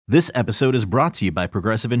This episode is brought to you by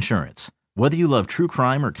Progressive Insurance. Whether you love true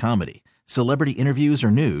crime or comedy, celebrity interviews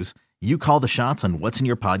or news, you call the shots on what's in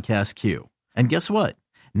your podcast queue. And guess what?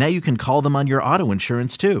 Now you can call them on your auto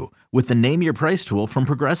insurance too with the Name Your Price tool from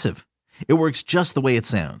Progressive. It works just the way it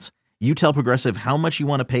sounds. You tell Progressive how much you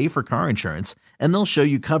want to pay for car insurance, and they'll show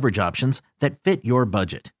you coverage options that fit your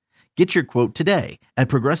budget. Get your quote today at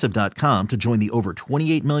Progressive.com to join the over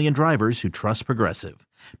 28 million drivers who trust Progressive.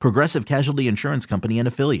 Progressive Casualty Insurance Company and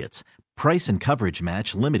Affiliates. Price and coverage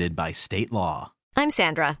match limited by state law. I'm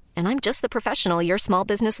Sandra, and I'm just the professional your small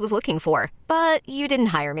business was looking for. But you didn't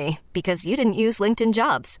hire me because you didn't use LinkedIn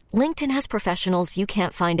Jobs. LinkedIn has professionals you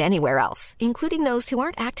can't find anywhere else, including those who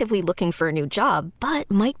aren't actively looking for a new job, but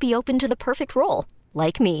might be open to the perfect role,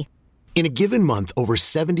 like me. In a given month, over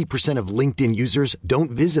 70% of LinkedIn users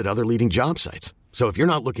don't visit other leading job sites. So if you're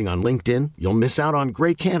not looking on LinkedIn, you'll miss out on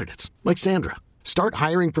great candidates like Sandra. Start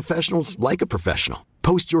hiring professionals like a professional.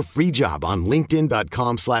 Post your free job on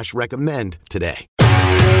linkedin.com/recommend today.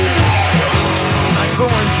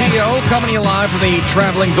 Boomer and Gio coming to you live from the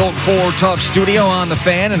traveling Built Ford Tough studio on The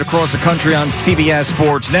Fan and across the country on CBS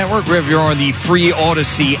Sports Network. If you're on the free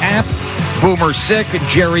Odyssey app, Boomer sick,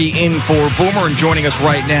 Jerry in for Boomer, and joining us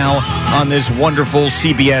right now on this wonderful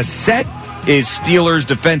CBS set is Steelers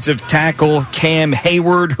defensive tackle Cam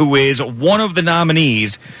Hayward, who is one of the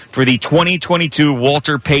nominees for the 2022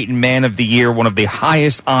 Walter Payton Man of the Year, one of the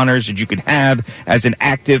highest honors that you could have as an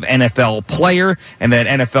active NFL player. And that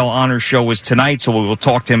NFL honors show is tonight, so we will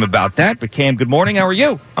talk to him about that. But Cam, good morning. How are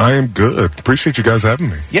you? I am good. Appreciate you guys having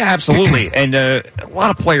me. Yeah, absolutely. And a lot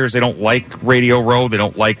of players, they don't like Radio Row. They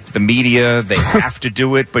don't like the media. They have to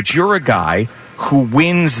do it. But you're a guy who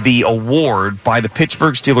wins the award by the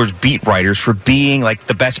Pittsburgh Steelers beat writers for being like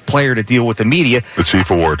the best player to deal with the media. The Chief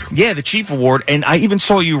Award. Yeah, the Chief Award. And I even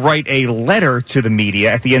saw you write a letter to the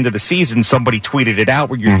media at the end of the season. Somebody tweeted it out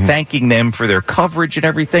where you're thanking them for their coverage and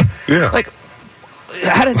everything. Yeah. Like,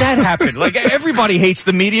 how did that happen? Like, everybody hates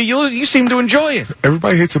the media. You seem to enjoy it.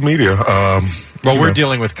 Everybody hates the media. Well, we're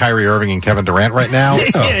dealing with Kyrie Irving and Kevin Durant right now.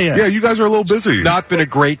 Yeah, you guys are a little busy. Not been a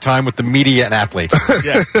great time with the media and athletes.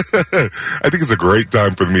 Yeah. I think it's a great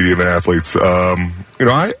time for the media and athletes.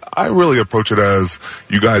 I really approach it as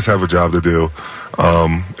you guys have a job to do.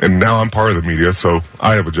 And now I'm part of the media, so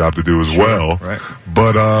I have a job to do as well. Right.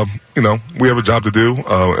 But, we have a job to do.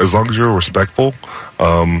 As long as you're respectful,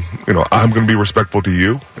 I'm going to be respectful to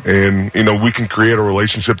you. And, we can create a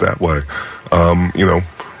relationship that way.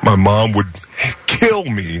 My mom would kill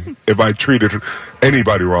me if I treated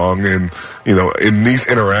anybody wrong. And, in these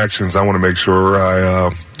interactions, I want to make sure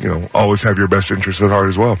I, always have your best interest at heart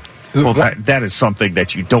as well. Well, that is something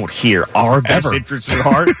that you don't hear. Our best interests at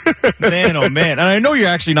heart, man, oh man! And I know you're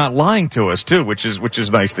actually not lying to us too, which is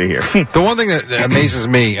nice to hear. The one thing that amazes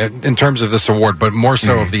me in terms of this award, but more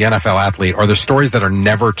so of the NFL athlete, are the stories that are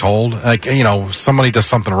never told. Like somebody does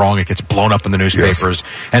something wrong, it gets blown up in the newspapers,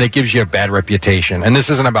 and it gives you a bad reputation. And this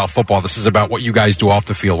isn't about football. This is about what you guys do off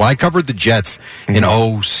the field. When I covered the Jets in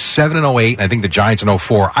 07 and 08, and I think the Giants in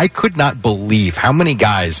 04, I could not believe how many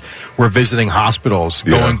guys were visiting hospitals,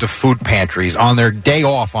 going to food pantries on their day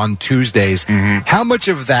off on Tuesdays. How much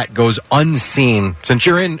of that goes unseen since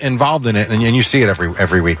you're involved in it and you see it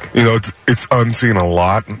every week? It's unseen a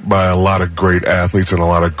lot by a lot of great athletes and a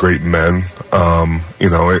lot of great men. And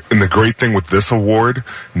the great thing with this award,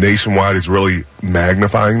 Nationwide is really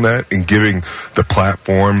magnifying that and giving the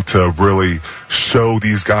platform to really show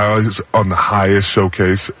these guys on the highest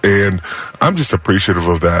showcase. And I'm just appreciative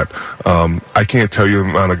of that. I can't tell you the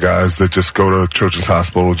amount of guys that just go to Children's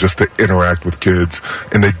Hospital just to interact with kids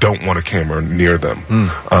and they don't want a camera near them.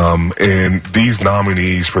 And these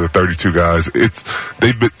nominees for the 32 guys,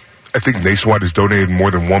 I think Nationwide has donated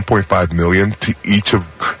more than $1.5 million to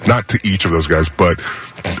not to each of those guys, but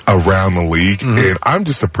around the league. And I'm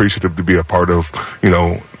just appreciative to be a part of,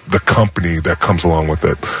 the company that comes along with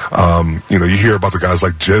it. You hear about the guys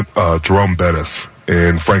like Jerome Bettis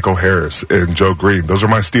and Franco Harris and Joe Green. Those are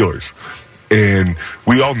my Steelers. And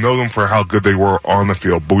we all know them for how good they were on the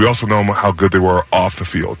field, but we also know them how good they were off the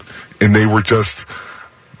field. And they were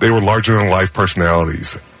larger-than-life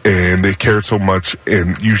personalities. And they cared so much,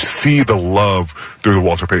 and you see the love through the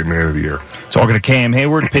Walter Payton Man of the Year. Talking to Cam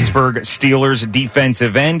Hayward, Pittsburgh Steelers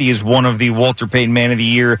defensive end. He is one of the Walter Payton Man of the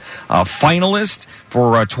Year finalists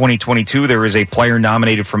for 2022. There is a player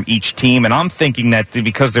nominated from each team, and I'm thinking that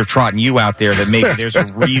because they're trotting you out there, that maybe there's a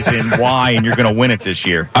reason why, and you're going to win it this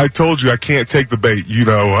year. I told you I can't take the bait.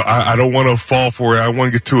 I don't want to fall for it. I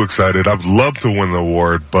want to get too excited. I'd love to win the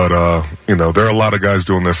award, but there are a lot of guys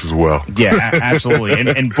doing this as well. Yeah, absolutely.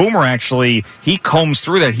 And and Boomer actually, he combs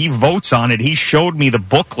through that. He votes on it. He showed me the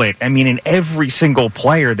booklet. I mean, in every single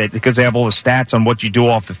player, that because they have all the stats on what you do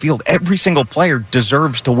off the field, every single player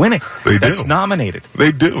deserves to win it. That's nominated.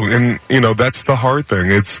 They do. And, that's the hard thing.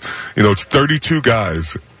 It's 32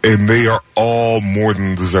 guys, and they are all more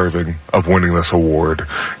than deserving of winning this award.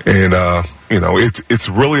 And, it's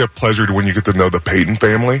really a pleasure when you get to know the Payton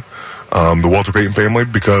family. The Walter Payton family,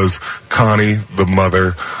 because Connie, the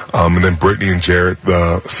mother, and then Brittany and Jarrett,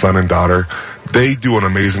 the son and daughter, they do an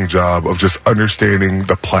amazing job of just understanding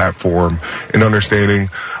the platform and understanding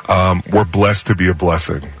we're blessed to be a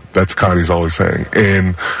blessing. That's Connie's always saying.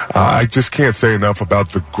 And I just can't say enough about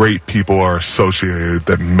the great people are associated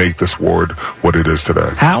that make this award what it is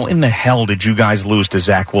today. How in the hell did you guys lose to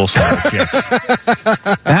Zach Wilson on the Jets?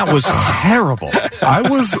 That was terrible. I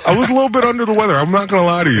was a little bit under the weather. I'm not going to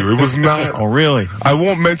lie to you. It was not. Oh, really? I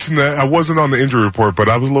won't mention that. I wasn't on the injury report, but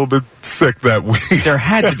I was a little bit sick that week. There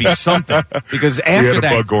had to be something. Because after we had a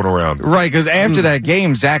that, bug going around. Right, because after that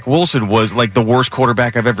game, Zach Wilson was like the worst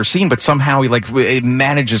quarterback I've ever seen, but somehow he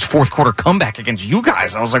manages fourth quarter comeback against you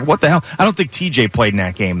guys. I was like, what the hell? I don't think TJ played in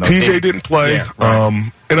that game, though. TJ didn't play. Yeah,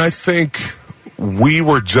 right. And I think we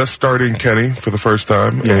were just starting Kenny for the first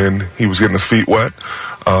time, and he was getting his feet wet.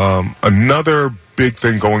 Another big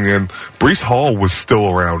thing going in, Breece Hall was still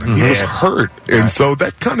around. He was hurt. And so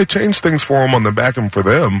that kind of changed things for him on the back end for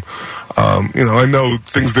them. I know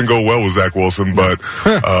things didn't go well with Zach Wilson, but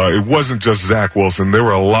it wasn't just Zach Wilson. There were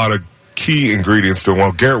a lot of key ingredients to him.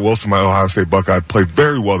 Well, Garrett Wilson, my Ohio State Buckeye, played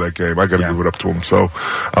very well that game. I got to give it up to him. So,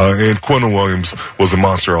 and Quentin Williams was a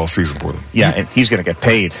monster all season for them. Yeah, and he's going to get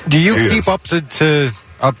paid. Do you keep up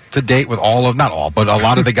to date with all of, not all, but a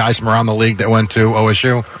lot of the guys from around the league that went to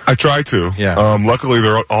OSU? I try to. Yeah. Luckily,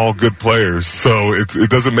 they're all good players, so it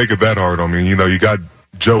doesn't make it that hard on me. You got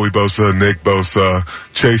Joey Bosa, Nick Bosa,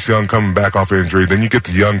 Chase Young coming back off injury. Then you get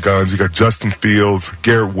the young guns. You got Justin Fields,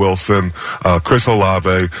 Garrett Wilson, Chris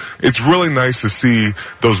Olave. It's really nice to see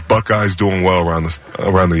those Buckeyes doing well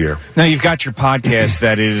around the year. Now, you've got your podcast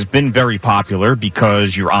that has been very popular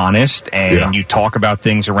because you're honest and you talk about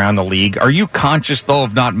things around the league. Are you conscious, though,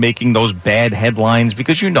 of not making those bad headlines?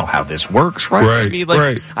 Because you know how this works, right? Right,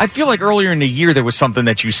 right. I feel like earlier in the year there was something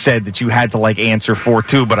that you said that you had to, answer for,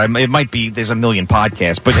 too. But it might be there's a million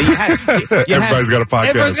podcasts. But everybody's got a podcast.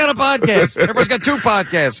 Everybody's got a podcast. Everybody's got two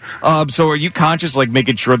podcasts. So are you conscious,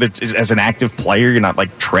 making sure that as an active player, you're not,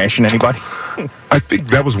 trashing anybody? I think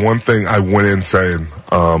that was one thing I went in saying,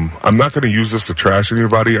 I'm not going to use this to trash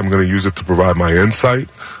anybody. I'm going to use it to provide my insight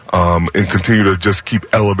and continue to just keep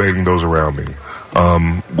elevating those around me.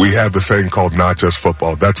 We have the saying called Not Just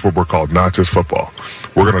Football. That's what we're called, Not Just Football.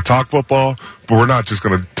 We're going to talk football, but we're not just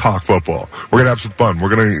going to talk football. We're going to have some fun.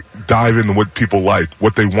 We're going to dive into what people like,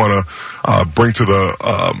 what they want to bring to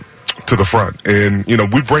the front. And,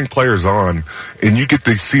 we bring players on, and you get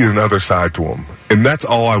to see another side to them. And that's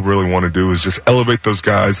all I really want to do is just elevate those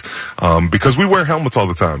guys because we wear helmets all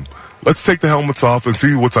the time. Let's take the helmets off and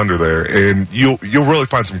see what's under there, and you'll really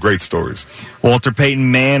find some great stories. Walter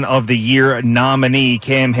Payton Man of the Year nominee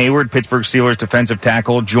Cam Hayward, Pittsburgh Steelers defensive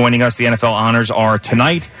tackle, joining us. The NFL honors are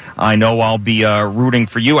tonight. I know I'll be rooting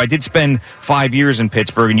for you. I did spend 5 years in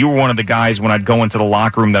Pittsburgh, and you were one of the guys when I'd go into the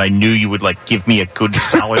locker room that I knew you would give me a good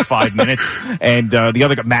solid 5 minutes. And the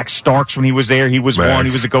other guy, Max Starks, when he was there, he was one.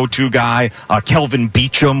 He was a go-to guy. Kelvin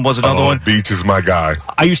Beachum was another one. Beach is my guy.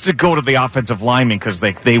 I used to go to the offensive linemen because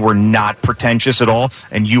they were not pretentious at all,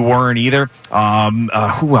 and you weren't either. Who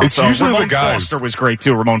else? It's usually Ramon the guys. Foster was great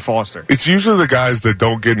too. Ramon Foster. It's usually the guys that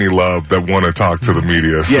don't get any love that want to talk to the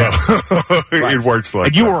media. So Right. It works like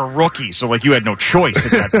and you that. were a rookie, so you had no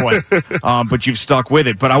choice at that point. But you've stuck with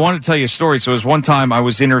it. But I want to tell you a story. So it was one time I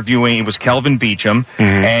was interviewing. It was Kelvin Beachum,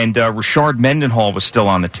 and Rashard Mendenhall was still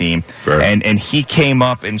on the team, and he came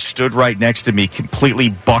up and stood right next to me, completely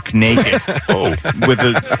buck naked,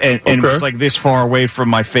 and was this far away from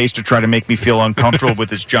my face to try to make me feel uncomfortable with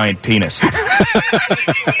his giant penis.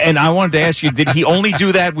 And I wanted to ask you, did he only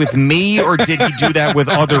do that with me, or did he do that with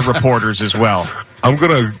other reporters as well? I'm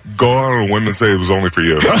going to go out on a whim and say it was only for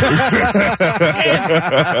you.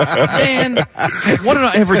 Man, what did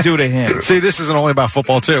I ever do to him? See, this isn't only about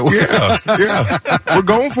football, too. Yeah. We're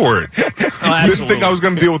going for it. Didn't think I was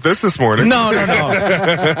going to deal with this morning. No.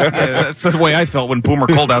 Yeah, that's the way I felt when Boomer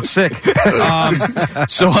called out sick.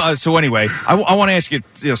 So anyway, I want to ask you,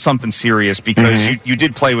 something serious because you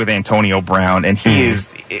did play with Antonio Brown, and he is,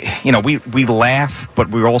 we laugh, but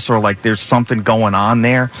we're also there's something going on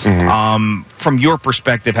there. from your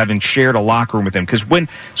perspective, having shared a locker room with him, because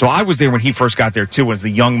so I was there when he first got there too. It was the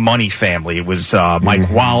Young Money family. It was Mike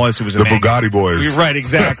Wallace. It was the Bugatti boys. You're right,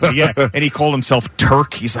 exactly. Yeah, and he called himself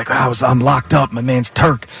Turk. He's like, I'm locked up. My man's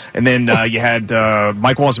Turk. And then you had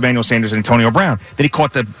Mike Wallace, Emmanuel Sanders, and Antonio Brown. Then he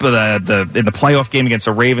caught in the playoff game against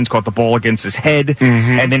the Ravens, caught the ball against his head,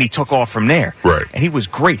 and then he took off from there. Right. And he was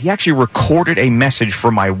great. He actually recorded a message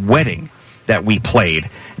for my wedding that we played.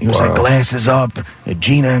 He was like, glasses up,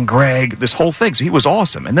 Gina and Greg, this whole thing. So he was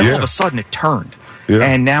awesome. And then all of a sudden it turned. Yeah.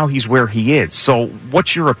 And now he's where he is. So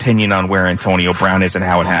what's your opinion on where Antonio Brown is and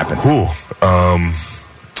how it happened?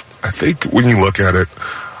 I think when you look at it,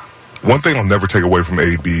 one thing I'll never take away from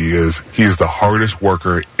AB is he's the hardest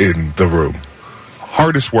worker in the room.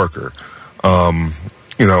 Hardest worker. I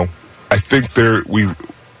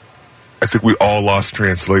think we all lost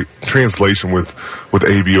translation with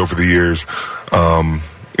AB over the years.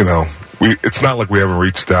 It's not like we haven't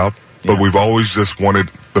reached out, but we've always just wanted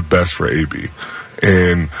the best for AB.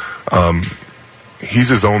 And he's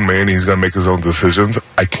his own man. He's going to make his own decisions.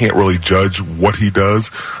 I can't really judge what he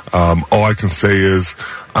does. All I can say is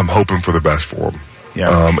I'm hoping for the best for him.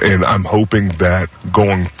 Yeah. And I'm hoping that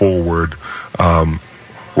going forward,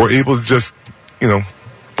 we're able to just,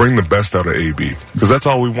 bring the best out of AB, because that's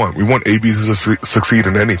all we want. We want AB to succeed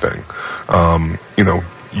in anything.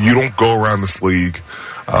 You don't go around this league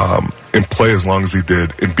and play as long as he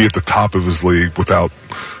did and be at the top of his league without,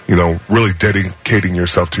 really dedicating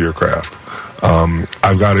yourself to your craft.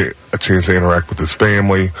 I've got a chance to interact with his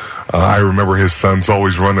family. I remember his son's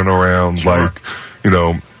always running around. Sure.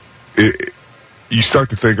 You start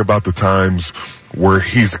to think about the times where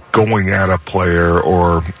he's going at a player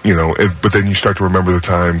but then you start to remember the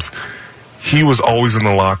times he was always in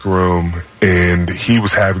the locker room and he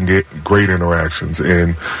was having great interactions.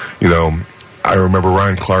 And, I remember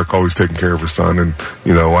Ryan Clark always taking care of his son. And,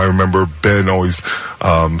 I remember Ben always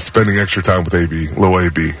spending extra time with Lil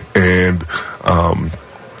AB. And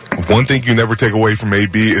one thing you never take away from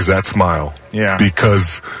AB is that smile. Yeah.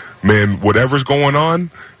 Because, man, whatever's going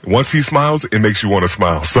on, once he smiles, it makes you want to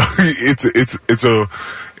smile. So it's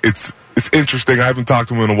interesting. I haven't talked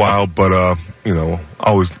to him in a while, but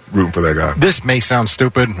always rooting for that guy. This may sound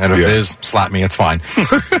stupid, and if it is, slap me. It's fine.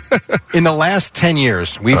 In the last 10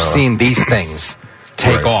 years, we've seen these things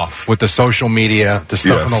take off with the social media, the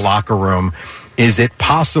stuff in the locker room. Is it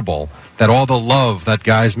possible that all the love that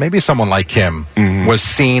guys, maybe someone like him, was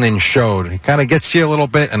seen and showed, it kind of gets you a little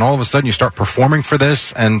bit, and all of a sudden you start performing for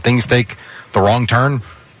this, and things take the wrong turn?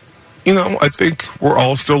 I think we're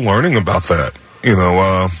all still learning about that.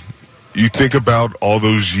 You think about all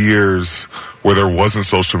those years where there wasn't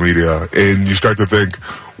social media, and you start to think,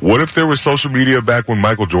 what if there was social media back when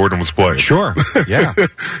Michael Jordan was playing? Sure, yeah.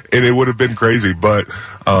 And it would have been crazy. But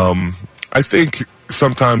I think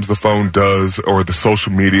sometimes the phone does, or the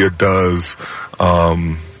social media does,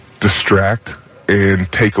 distract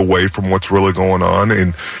and take away from what's really going on,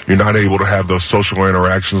 and you're not able to have those social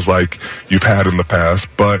interactions like you've had in the past.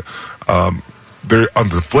 But on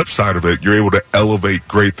the flip side of it, you're able to elevate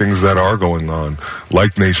great things that are going on,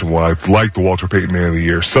 like Nationwide, like the Walter Payton Man of the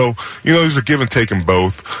Year. So, there's a give and take in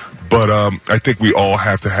both. But I think we all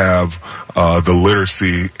have to have the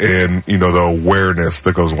literacy and, the awareness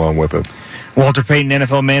that goes along with it. Walter Payton,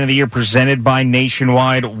 NFL Man of the Year, presented by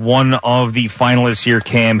Nationwide. One of the finalists here,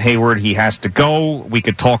 Cam Hayward. He has to go. We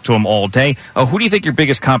could talk to him all day. Who do you think your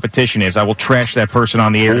biggest competition is? I will trash that person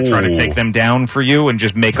on the air to try to take them down for you and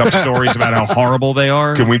just make up stories about how horrible they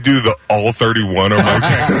are. Can we do the all 31? Or all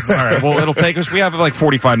right. Well, it'll take us. We have like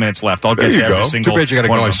 45 minutes left. I'll get to every single. Too bad you got to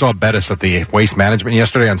go. I saw Bettis at the Waste Management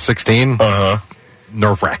yesterday on 16.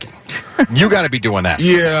 Nerve-wracking. You got to be doing that.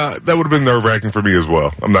 Yeah, that would have been nerve-wracking for me as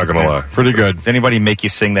well. I'm not going to lie. Pretty good. Does anybody make you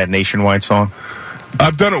sing that Nationwide song?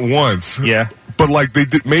 I've done it once. Yeah. But,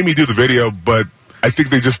 made me do the video, but I think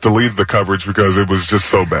they just deleted the coverage because it was just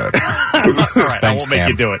so bad. All right, I won't make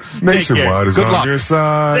you do it. Nationwide is on your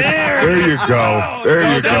side. There you go.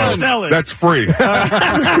 There you go. Sell it. That's free.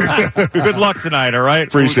 Good luck tonight, all right?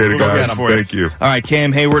 Appreciate it, guys. Thank you. All right,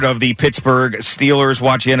 Cam Hayward of the Pittsburgh Steelers.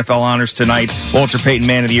 Watch the NFL Honors tonight. Walter Payton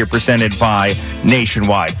Man of the Year presented by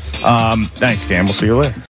Nationwide. Thanks, Cam. We'll see you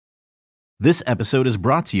later. This episode is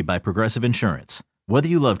brought to you by Progressive Insurance. Whether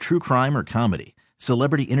you love true crime or comedy,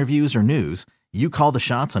 celebrity interviews or news, you call the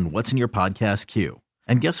shots on what's in your podcast queue.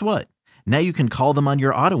 And guess what? Now you can call them on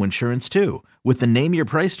your auto insurance too with the Name Your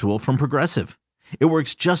Price tool from Progressive. It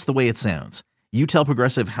works just the way it sounds. You tell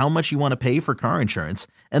Progressive how much you want to pay for car insurance,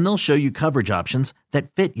 and they'll show you coverage options that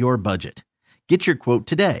fit your budget. Get your quote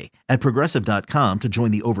today at Progressive.com to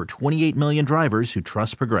join the over 28 million drivers who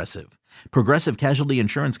trust Progressive. Progressive Casualty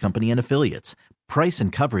Insurance Company and Affiliates. Price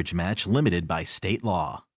and coverage match limited by state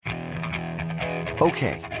law.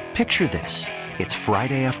 Okay, picture this. It's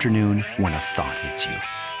Friday afternoon when a thought hits you.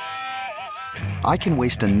 I can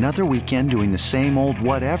waste another weekend doing the same old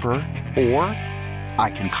whatever, or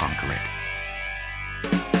I can conquer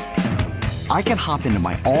it. I can hop into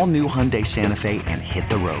my all-new Hyundai Santa Fe and hit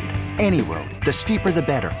the road. Any road. The steeper, the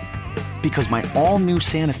better. Because my all-new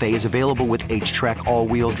Santa Fe is available with H-Track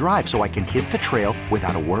all-wheel drive, so I can hit the trail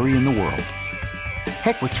without a worry in the world.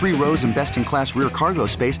 Heck, with 3 rows and best-in-class rear cargo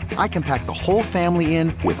space, I can pack the whole family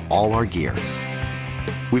in with all our gear.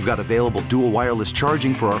 We've got available dual wireless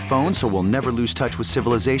charging for our phones, so we'll never lose touch with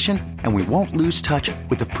civilization, and we won't lose touch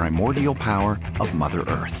with the primordial power of Mother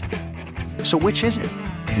Earth. So which is it?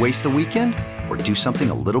 Waste the weekend or do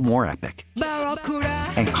something a little more epic?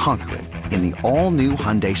 And conquer it in the all-new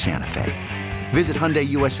Hyundai Santa Fe. Visit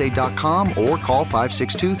HyundaiUSA.com or call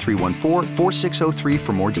 562-314-4603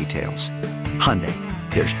 for more details. Hyundai,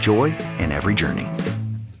 there's joy in every journey.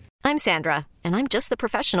 I'm Sandra, and I'm just the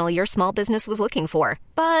professional your small business was looking for.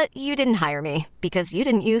 But you didn't hire me because you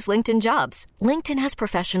didn't use LinkedIn Jobs. LinkedIn has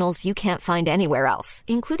professionals you can't find anywhere else,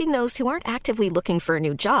 including those who aren't actively looking for a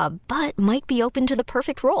new job, but might be open to the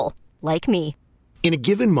perfect role, like me. In a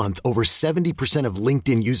given month, over 70% of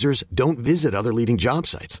LinkedIn users don't visit other leading job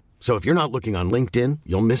sites. So if you're not looking on LinkedIn,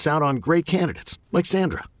 you'll miss out on great candidates like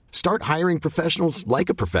Sandra. Start hiring professionals like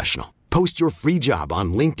a professional. Post your free job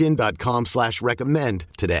on linkedin.com/recommend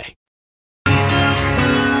today.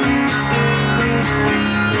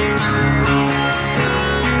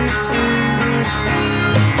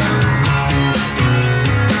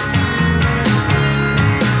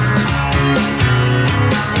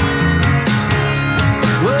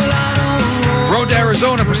 Road to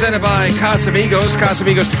Arizona presented by Casamigos.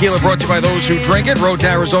 Casamigos Tequila brought to you by those who drink it. Road to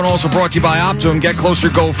Arizona also brought to you by Optimum. Get closer,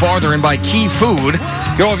 go farther. And by Key Food.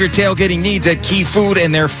 Get all of your tailgating needs at Key Food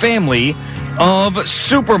and their family of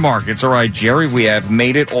supermarkets. All right, Jerry, we have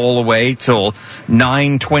made it all the way till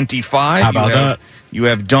 9:25. How about that? You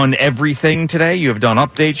have done everything today. You have done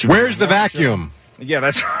updates. Where's the vacuum? Yeah,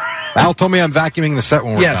 that's right. Al told me I'm vacuuming the set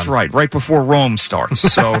when we're Yes, done. right before Rome starts.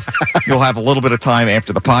 So you'll have a little bit of time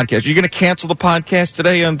after the podcast. You're going to cancel the podcast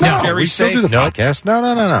today on No, Jerry's we still sake? do the podcast. No.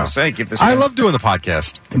 Give this I man- love doing the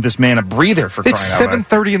podcast. Give this man a breather for It's crying out loud.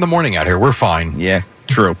 7:30 in the morning out here. We're fine. Yeah,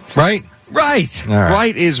 true. Right? Right. All right.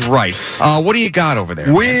 Right is right. What do you got over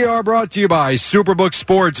there? We are brought to you by Superbook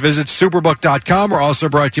Sports. Visit superbook.com. We're also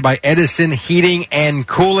brought to you by Edison Heating and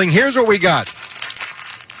Cooling. Here's what we got.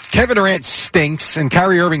 Kevin Durant stinks and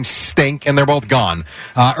Kyrie Irving stink, and they're both gone.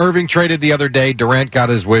 Irving traded the other day. Durant got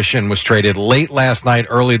his wish and was traded late last night,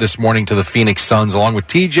 early this morning to the Phoenix Suns, along with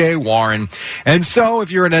T.J. Warren. And so,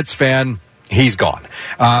 if you're a Nets fan, he's gone.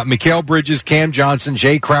 Mikal Bridges, Cam Johnson,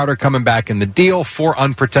 Jay Crowder coming back in the deal. 4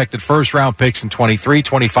 unprotected first-round picks in 23,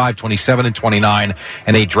 25, 27, and 29,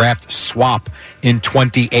 and a draft swap in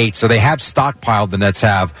 28. So they have stockpiled, the Nets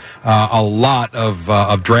have, a lot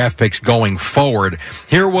of draft picks going forward.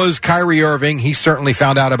 Here was Kyrie Irving. He certainly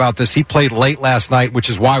found out about this. He played late last night, which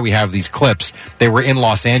is why we have these clips. They were in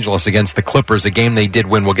Los Angeles against the Clippers, a game they did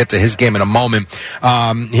win. We'll get to his game in a moment.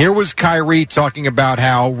 Here was Kyrie talking about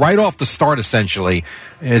how right off the start, essentially,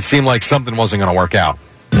 it seemed like something wasn't going to work out.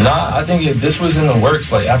 Nah, I think this was in the works.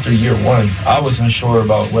 Like, after year one, I wasn't sure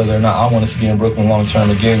about whether or not I wanted to be in Brooklyn long-term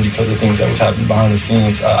again because of things that was happening behind the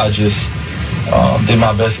scenes. I just did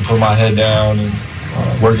my best to put my head down and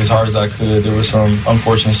work as hard as I could. There were some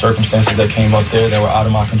unfortunate circumstances that came up there that were out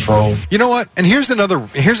of my control. You know what? And here's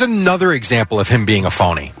another example of him being a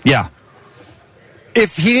phony. Yeah.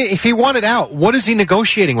 If he wanted out, what is he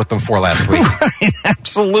negotiating with them for last week? Right,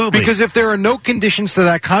 absolutely. Because if there are no conditions to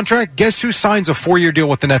that contract, guess who signs a 4-year deal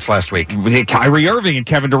with the Nets last week? Kyrie Irving and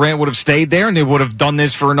Kevin Durant would have stayed there, and they would have done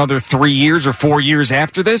this for another 3 years or 4 years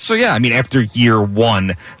after this. So, yeah, I mean, after year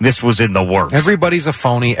one, this was in the works. Everybody's a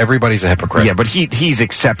phony. Everybody's a hypocrite. Yeah, but he's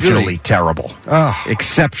exceptionally Really? terrible.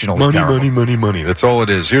 Exceptionally terrible. Money. That's all it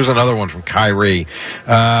is. Here's another one from Kyrie.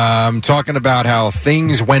 Talking about how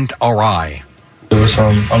things went awry. There were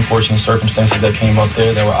some unfortunate circumstances that came up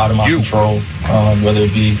there that were out of my control, whether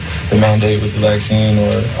it be the mandate with the vaccine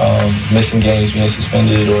or missing games, being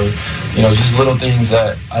suspended, or, just little things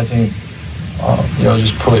that I think,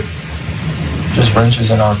 just put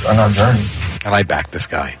wrenches in our journey. And I backed this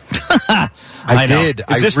guy. I did.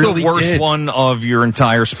 Is this really the worst one of your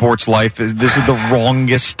entire sports life? This is the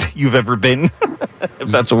wrongest you've ever been, if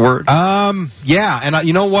that's a word. Yeah, and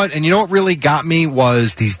you know what? And you know what really got me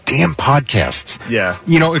was these damn podcasts. Yeah.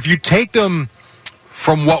 If you take them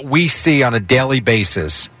from what we see on a daily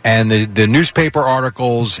basis, and the newspaper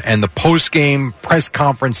articles and the post-game press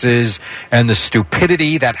conferences and the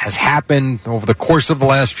stupidity that has happened over the course of the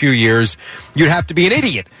last few years, you'd have to be an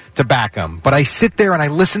idiot to back them. But I sit there and I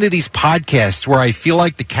listen to these podcasts where I feel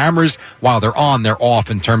like the cameras, while they're on, they're off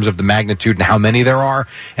in terms of the magnitude and how many there are,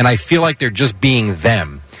 and I feel like they're just being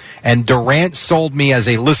them. And Durant sold me, as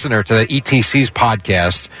a listener to the ETC's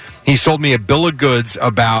podcast, he sold me a bill of goods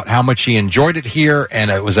about how much he enjoyed it here,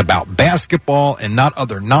 and it was about basketball and not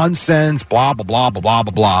other nonsense, blah, blah, blah, blah, blah,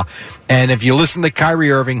 blah, blah. And if you listen to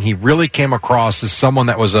Kyrie Irving, he really came across as someone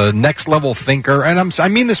that was a next-level thinker. And I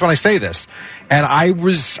mean this when I say this. And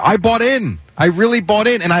I bought in. I really bought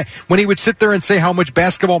in. And when he would sit there and say how much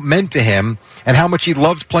basketball meant to him and how much he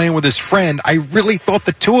loves playing with his friend, I really thought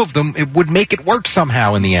the two of them, it would make it work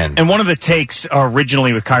somehow in the end. And one of the takes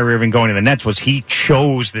originally with Kyrie Irving going to the Nets was he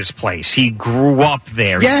chose this place. He grew up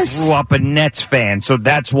there. Yes. He grew up a Nets fan, so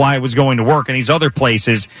that's why it was going to work. And these other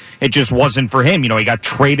places, it just wasn't for him. You know, he got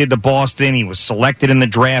traded to Boston. He was selected in the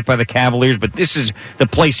draft by the Cavaliers, but this is the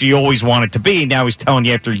place he always wanted to be. Now he's telling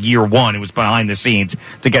you after year one, it was behind the scenes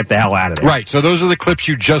to get the hell out of there. Right, so those are the clips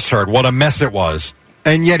you just heard. What a mess it was.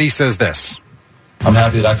 And yet he says this. I'm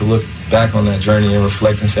happy that I could look back on that journey and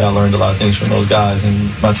reflect and say I learned a lot of things from those guys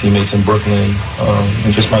and my teammates in Brooklyn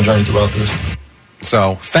and just my journey throughout this.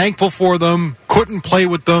 So, thankful for them. Couldn't play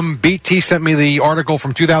with them. BT sent me the article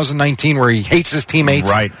from 2019 where he hates his teammates.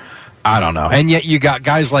 Right. I don't know. And yet you got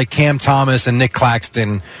guys like Cam Thomas and Nick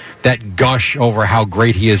Claxton that gush over how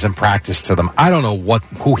great he is in practice to them. I don't know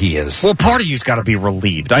who he is. Well, part of you's got to be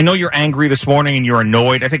relieved. I know you're angry this morning and you're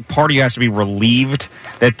annoyed. I think part of you has to be relieved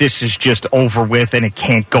that this is just over with and it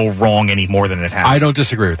can't go wrong any more than it has. I don't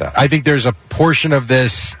disagree with that. I think there's a portion of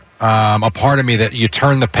this, a part of me that you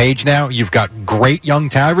turn the page now. You've got great young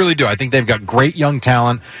talent. I really do. I think they've got great young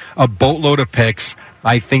talent, a boatload of picks.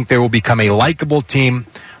 I think they will become a likable team,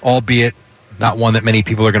 albeit not one that many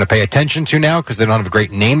people are going to pay attention to now because they don't have a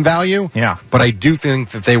great name value. Yeah. But I do think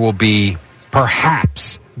that they will be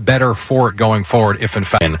perhaps better for it going forward if in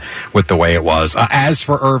fact with the way it was. As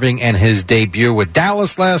for Irving and his debut with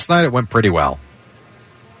Dallas last night, it went pretty well.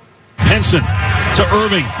 Henson to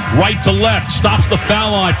Irving, right to left, stops the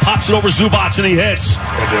foul line, pops it over Zubac, and he hits.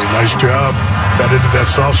 They did a nice job. Got into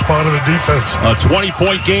that soft spot of the defense. A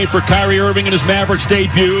 20-point game for Kyrie Irving in his Mavericks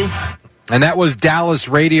debut. And that was Dallas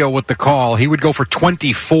radio with the call. He would go for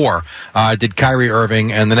 24, did Kyrie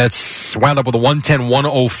Irving, and the Nets wound up with a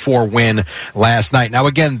 110-104 win last night. Now,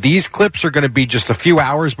 again, these clips are going to be just a few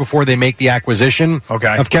hours before they make the acquisition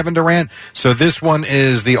of Kevin Durant. So this one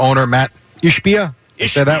is the owner, Matt Ishbia.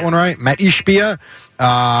 Say that one right? Matt Ishbia.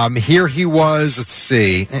 Here he was, let's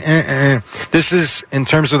see. This is in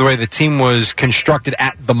terms of the way the team was constructed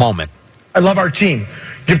at the moment. I love our team.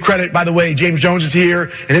 Give credit, by the way, James Jones is here,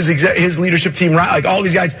 and his leadership team, right? Like all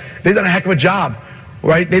these guys, they've done a heck of a job,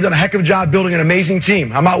 right? They've done a heck of a job building an amazing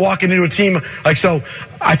team. I'm not walking into a team like, so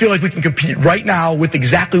I feel like we can compete right now with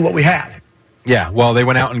exactly what we have. Yeah, well, they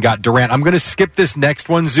went out and got Durant. I'm going to skip this next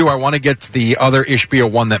one, Zoo. I want to get to the other Ishbia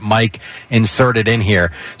one that Mike inserted in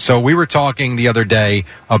here. So we were talking the other day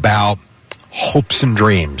about hopes and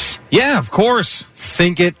dreams. Yeah, of course.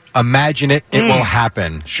 Think it, imagine it, it will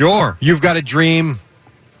happen. Sure. You've got a dream.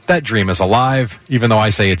 That dream is alive, even though I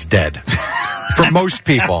say it's dead for most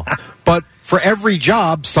people. But for every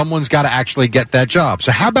job, someone's got to actually get that job.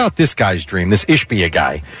 So how about this guy's dream, this Ishbia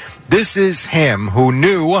guy? This is him who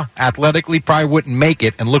knew athletically probably wouldn't make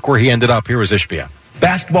it, and look where he ended up. Here was Ishbia.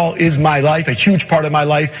 Basketball is my life, a huge part of my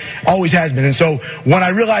life, always has been. And so when I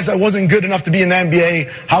realized I wasn't good enough to be in the NBA,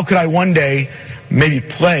 how could I one day maybe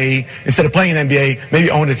play, instead of playing in the NBA, maybe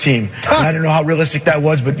own a team? And I don't know how realistic that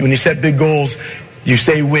was, but when you set big goals, you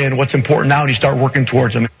say win. What's important now, and you start working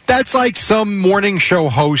towards them. That's like some morning show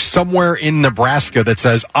host somewhere in Nebraska that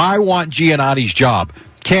says, I want Giannotti's job.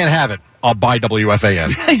 Can't have it. I'll buy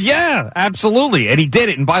WFAN. Yeah, absolutely. And he did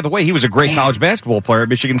it. And by the way, he was a great college basketball player at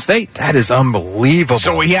Michigan State. That is unbelievable.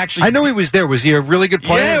 So he actually... I know he was there. Was he a really good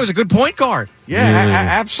player? Yeah, he was a good point guard. Yeah,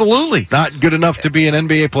 absolutely. Not good enough to be an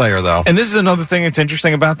NBA player, though. And this is another thing that's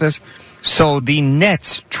interesting about this. So the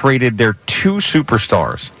Nets traded their two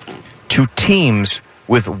superstars to teams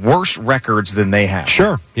with worse records than they have.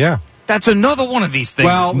 Sure, yeah. That's another one of these things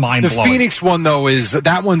that's mind-blowing. The Phoenix one, though,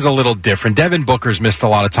 that one's a little different. Devin Booker's missed a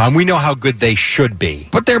lot of time. We know how good they should be.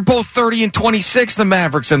 But they're both 30 and 26, the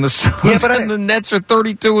Mavericks and the Suns, and the Nets are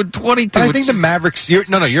 32 and 22. But I think the Mavericks, you're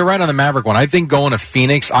right on the Maverick one. I think going to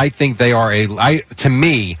Phoenix, I think they are to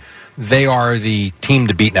me, they are the team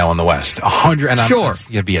to beat now in the West. 100, and Sure.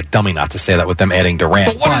 You'd be a dummy not to say that with them adding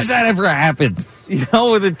Durant. But when has that ever happened? You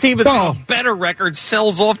know, the team with a better record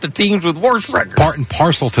sells off the teams with worse records. Part and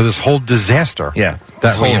parcel to this whole disaster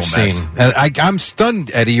that we have seen. And I'm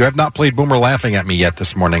stunned, Eddie. You have not played Boomer laughing at me yet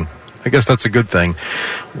this morning. I guess that's a good thing.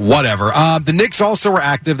 Whatever. The Knicks also were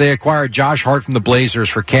active. They acquired Josh Hart from the Blazers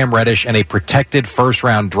for Cam Reddish and a protected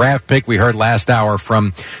first-round draft pick. We heard last hour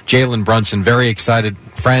from Jalen Brunson. Very excited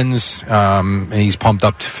friends. And he's pumped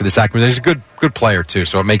up for this acquisition. He's a good player, too,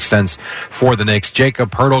 so it makes sense for the Knicks.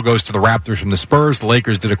 Jacob Poeltl goes to the Raptors from the Spurs. The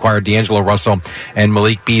Lakers did acquire D'Angelo Russell and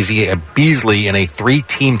Malik Beasley in a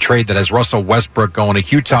 3-team trade that has Russell Westbrook going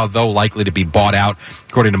to Utah, though likely to be bought out,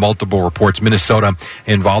 according to multiple reports. Minnesota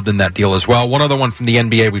involved in that deal as well. One other one from the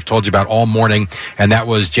NBA we've told you about all morning, and that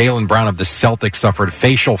was Jaylen Brown of the Celtics suffered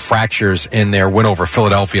facial fractures in their win over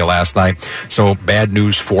Philadelphia last night. So bad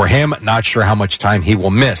news for him. Not sure how much time he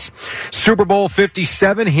will miss. Super Bowl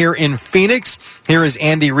 57 here in Phoenix. Here is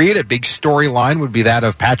Andy Reid. A big storyline would be that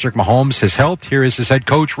of Patrick Mahomes, his health. Here is his head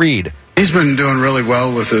coach, Reid. He's been doing really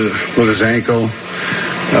well with his ankle.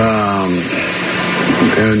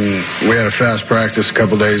 And we had a fast practice a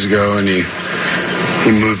couple days ago, and he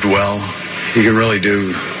moved well. He can really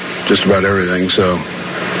do just about everything, so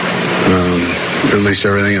at least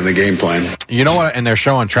everything in the game plan. You know what? And they're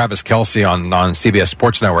showing Travis Kelce on CBS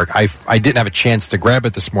Sports Network. I didn't have a chance to grab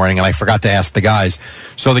it this morning, and I forgot to ask the guys.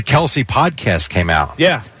 So the Kelce podcast came out.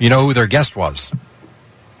 Yeah. You know who their guest was?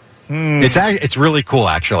 It's really cool,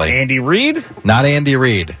 actually. Andy Reid? Not Andy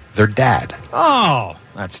Reid. Their dad. Oh,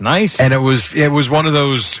 that's nice. And it was one of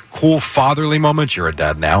those cool fatherly moments. You're a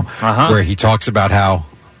dad now, where he talks about how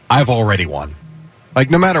I've already won. Like,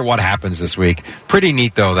 no matter what happens this week. Pretty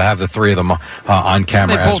neat, though, to have the three of them on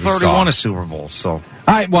camera. They both already won a Super Bowl, so.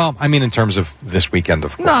 I mean, in terms of this weekend,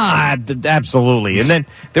 of course. Nah, absolutely. And then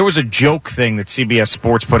there was a joke thing that CBS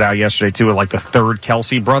Sports put out yesterday, too, with like the third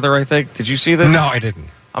Kelce brother, I think. Did you see this? No, I didn't.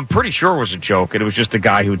 I'm pretty sure it was a joke, and it was just a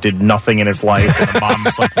guy who did nothing in his life, and the mom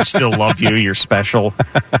was like, "We still love you, you're special."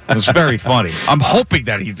 It was very funny. I'm hoping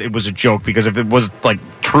that it was a joke, because if it was like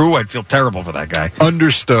true, I'd feel terrible for that guy.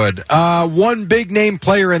 Understood. One big-name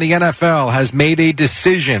player in the NFL has made a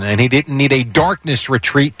decision, and he didn't need a darkness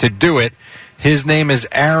retreat to do it. His name is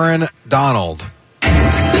Aaron Donald. Coming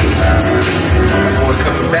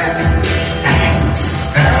back.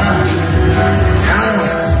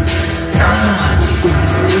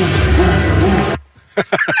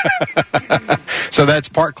 So that's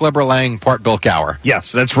part Kleber Lang, part Bill Cowher.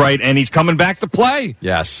 Yes, that's right, and he's coming back to play.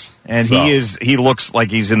 Yes. And he looks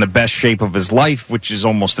like he's in the best shape of his life, which is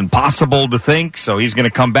almost impossible to think. So he's going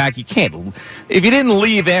to come back. You can't, if you didn't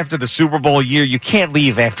leave after the Super Bowl year, you can't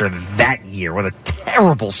leave after that year. What a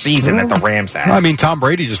terrible season that the Rams had. I mean, Tom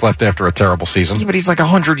Brady just left after a terrible season. Yeah, but he's like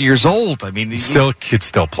 100 years old. I mean, he could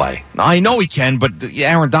still play. I know he can, but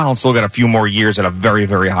Aaron Donald still got a few more years at a very,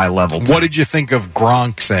 very high level. What did you think of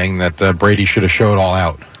Gronk saying that Brady should have showed all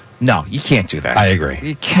out? No, you can't do that. I agree.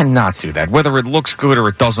 You cannot do that. Whether it looks good or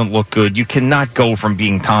it doesn't look good, you cannot go from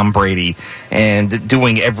being Tom Brady and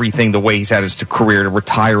doing everything the way he's had his career to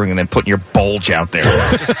retiring and then putting your bulge out there.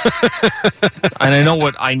 And I know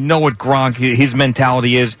what Gronk, his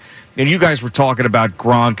mentality is. And you guys were talking about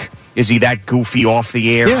Gronk. Is he that goofy off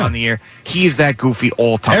the air, on the air? He is that goofy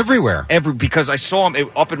all time. Everywhere. Because I saw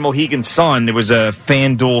him up in Mohegan Sun. There was a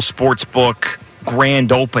FanDuel Sportsbook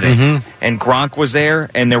grand opening, and Gronk was there,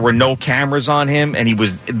 and there were no cameras on him, and he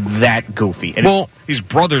was that goofy. And his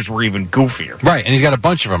brothers were even goofier. Right, and he's got a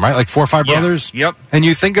bunch of them, right? Like 4 or 5 brothers? Yep. And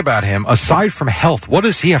you think about him, aside from health, what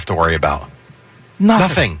does he have to worry about?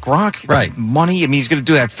 Nothing. Gronk, right? Money. I mean, he's going to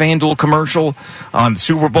do that FanDuel commercial on the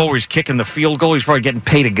Super Bowl where he's kicking the field goal. He's probably getting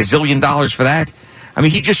paid $1 gazillion for that. I mean,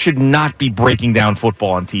 he just should not be breaking down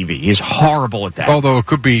football on TV. He's horrible at that. Although it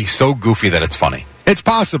could be so goofy that it's funny. It's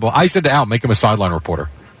possible. I said to Al, make him a sideline reporter.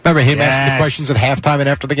 Remember him asking the questions at halftime and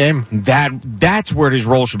after the game? That's where his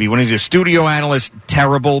role should be. When he's a studio analyst,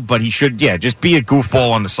 terrible, but he should, just be a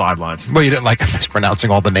goofball on the sidelines. Well, you didn't like him mispronouncing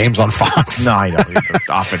all the names on Fox. No, I know. The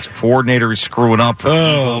offensive coordinator is screwing up for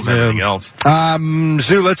Eagles and everything else.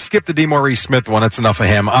 Zoo, let's skip the DeMaurice Smith one. That's enough of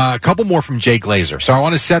him. A couple more from Jay Glazer. So I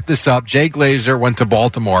want to set this up. Jay Glazer went to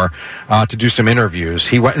Baltimore to do some interviews.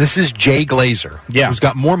 This is Jay Glazer, who's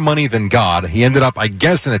got more money than God. He ended up, I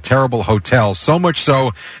guess, in a terrible hotel, so much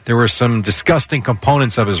so there were some disgusting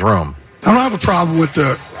components of his room. I don't have a problem with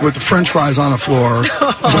the French fries on the floor, or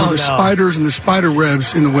the spiders and the spider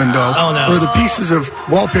webs in the window, or the pieces of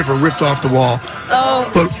wallpaper ripped off the wall.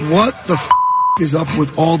 But what the is up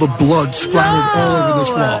with all the blood splattered all over this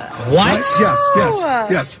wall? What?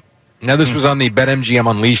 Yes. Now, this was on the BetMGM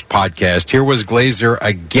Unleashed podcast. Here was Glazer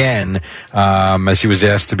again as he was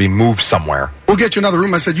asked to be moved somewhere. We'll get you another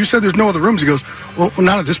room. I said, you said there's no other rooms. He goes, well,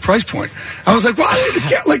 not at this price point. I was like, well,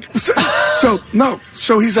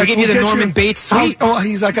 So he's like, give you the Norman Bates suite?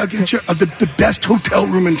 He's like, I'll get you the best hotel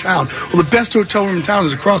room in town. Well, the best hotel room in town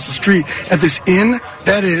is across the street at this inn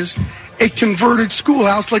that is a converted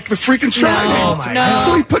schoolhouse like the freaking Shining.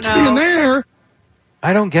 So he puts me in there.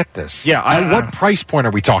 I don't get this. Yeah, what price point are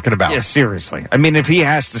we talking about? Yeah, seriously. I mean, if he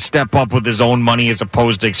has to step up with his own money as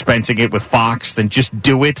opposed to expensing it with Fox, then just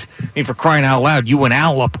do it. I mean, for crying out loud, you and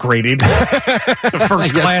Al upgraded to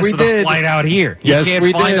first class of the flight out here. You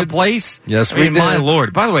can't find a place? Yes, we did. My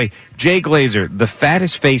Lord. By the way, Jay Glazer, the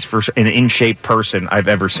fattest face for an in-shape person I've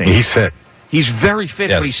ever seen. He's fit. He's very fit,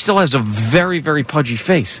 but he still has a very, very pudgy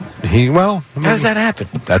face. How does that happen?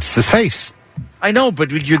 That's his face. I know, but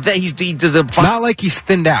he does It's not like he's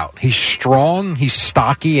thinned out. He's strong, he's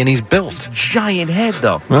stocky, and he's built. Giant head,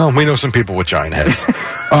 though. Well, we know some people with giant heads.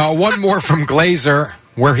 One more from Glazer,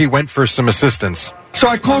 where he went for some assistance. So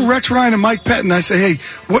I call Rex Ryan and Mike Pettin. I say, hey,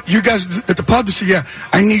 what you guys at the pub? They say, yeah,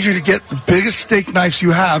 I need you to get the biggest steak knives you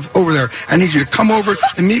have over there. I need you to come over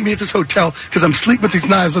and meet me at this hotel because I'm sleeping with these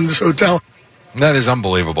knives in this hotel. That is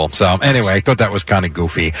unbelievable. So, anyway, I thought that was kind of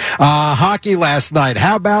goofy. Hockey last night.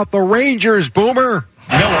 How about the Rangers, Boomer?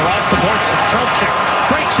 Miller off the boards and Trocheck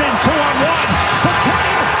breaks in 2-on-1 for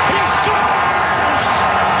Kreider. He scores!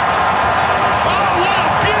 Oh, what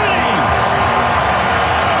a beauty!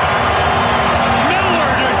 Miller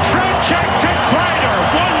to Trocheck to Kreider.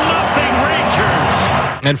 1-0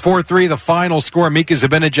 Rangers. And 4-3, the final score. Mika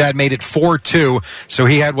Zibanejad made it 4-2. So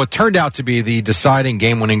he had what turned out to be the deciding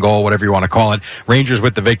game-winning goal, whatever you want to call it. Rangers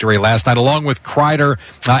with the victory last night, along with Kreider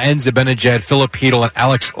and Zibanejad, Philip Hedl, and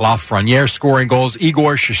Alex Lafreniere scoring goals.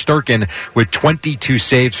 Igor Shesterkin with 22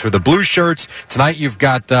 saves for the Blue Shirts. Tonight you've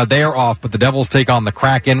got they're off, but the Devils take on the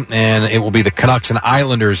Kraken, and it will be the Canucks and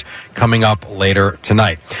Islanders coming up later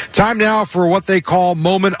tonight. Time now for what they call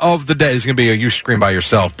Moment of the Day. This is going to be a You Scream By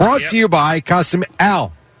Yourself. Brought to you by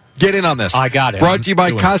Al. Get in on this. I got it. Brought to you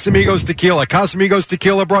by Casamigos Tequila. Casamigos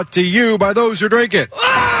Tequila brought to you by those who drink it.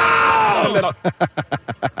 Oh!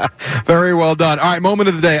 Very well done. All right, moment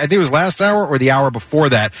of the day. I think it was last hour or the hour before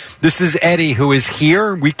that. This is Eddie, who is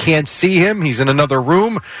here. We can't see him. He's in another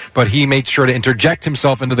room, but he made sure to interject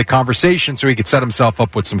himself into the conversation so he could set himself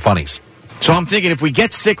up with some funnies. So I'm thinking if we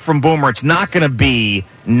get sick from Boomer, it's not going to be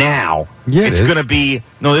now. Yeah, it's going to be,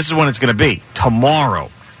 no, this is when it's going to be.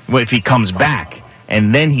 Tomorrow, if he comes back.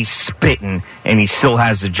 And then he's spitting, and he still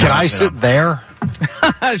has the job. Can I sit there?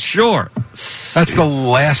 Sure. That's the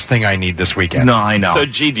last thing I need this weekend. No, I know. So,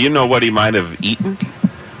 do you know what he might have eaten?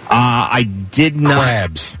 I did not.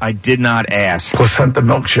 Crabs. I did not ask. Placenta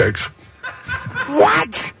milkshakes.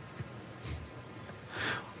 What?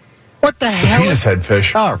 What the hell? Penis head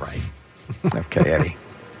fish. All right. Okay, Eddie.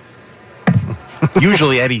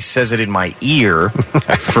 Usually Eddie says it in my ear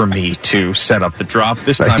for me to set up the drop.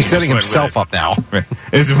 This time he's setting himself up now.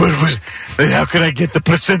 How can I get the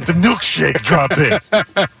placenta milkshake drop in?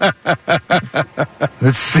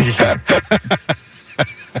 Let's see.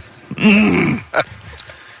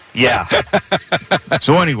 Yeah.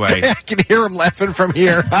 So anyway. I can hear him laughing from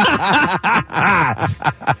here.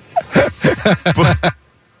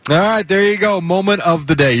 All right, there you go. Moment of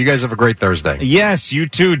the day. You guys have a great Thursday. Yes, you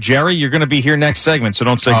too, Jerry. You're going to be here next segment, so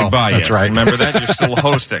don't say goodbye that's yet. Right. Remember that? You're still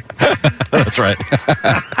hosting. That's right.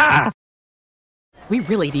 We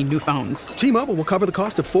really need new phones. T-Mobile will cover the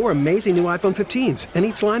cost of 4 amazing new iPhone 15s, and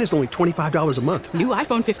each line is only $25 a month. New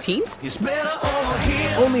iPhone 15s? It's better over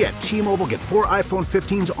here. Only at T-Mobile, get 4 iPhone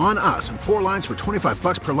 15s on us and 4 lines for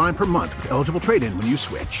 $25 per line per month with eligible trade-in when you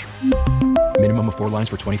switch. Minimum of 4 lines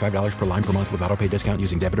for $25 per line per month with autopay discount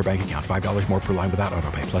using debit or bank account. $5 more per line without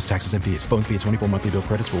autopay, plus taxes and fees. Phone fee at 24 monthly bill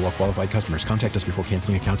credits for well-qualified customers. Contact us before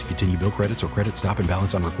canceling account to continue bill credits or credit stop and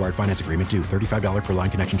balance on required finance agreement due. $35 per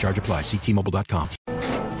line connection charge applies. See T-Mobile.com.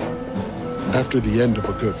 After the end of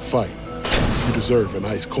a good fight, you deserve an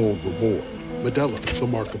ice-cold reward. Modelo is the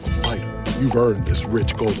mark of a fighter. You've earned this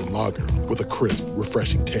rich golden lager with a crisp,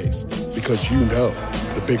 refreshing taste. Because you know,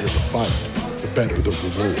 the bigger the fight, the better the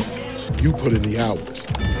reward. You put in the hours,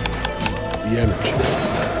 the energy,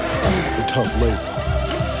 the tough labor.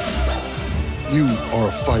 You are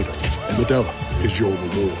a fighter, and Modelo is your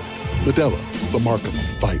reward. Modelo, the mark of a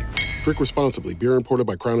fighter. Drink responsibly. Beer imported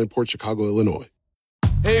by Crown Imports, Chicago, Illinois.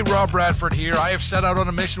 Hey, Rob Bradford here. I have set out on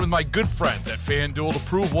a mission with my good friends at FanDuel to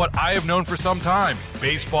prove what I have known for some time.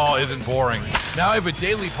 Baseball isn't boring. Now I have a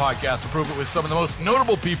daily podcast to prove it with some of the most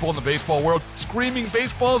notable people in the baseball world, screaming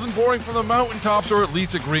baseballs and boring from the mountaintops, or at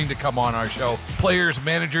least agreeing to come on our show. Players,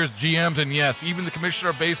 managers, GMs, and yes, even the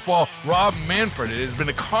commissioner of baseball, Rob Manfred. It has been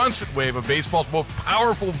a constant wave of baseball's most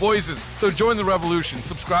powerful voices. So join the revolution.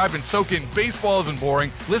 Subscribe and soak in Baseball Isn't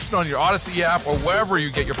Boring. Listen on your Odyssey app or wherever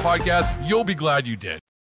you get your podcast. You'll be glad you did.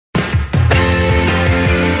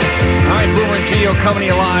 All right, Boomer and Gio coming to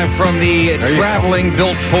you live from the traveling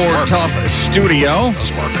Built for Tough studio.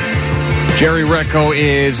 Does work. Jerry Recco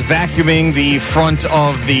is vacuuming the front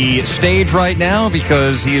of the stage right now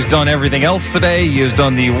because he has done everything else today. He has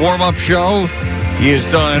done the warm-up show. He has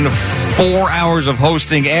done 4 hours of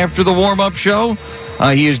hosting after the warm-up show.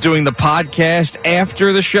 He is doing the podcast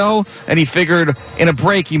after the show, and he figured in a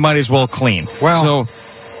break he might as well clean. Well,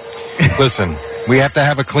 listen, we have to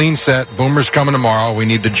have a clean set. Boomer's coming tomorrow. We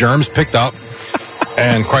need the germs picked up.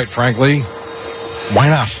 And quite frankly, why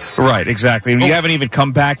not? Right, exactly. You haven't even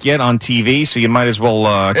come back yet on TV, so you might as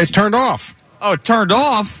well... It turned off. Oh, it turned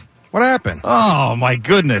off? What happened? Oh, my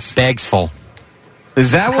goodness. Bag's full.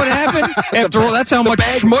 Is that what happened? After all, that's how much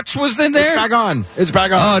schmutz was in there? It's back on. It's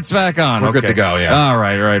back on. Oh, it's back on. We're good to go, yeah. All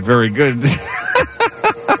right. Very good.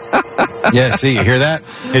 Yeah, see, you hear that?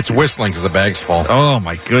 It's whistling because the bag's full. Oh,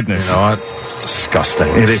 my goodness. You know what? It's disgusting.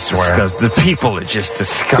 It is disgusting. The people are just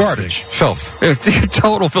disgusting. Garbage. Filth.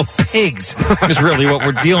 Total filth. Pigs is really what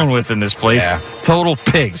we're dealing with in this place. Yeah. Total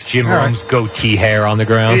pigs. Jim Rome's goatee hair on the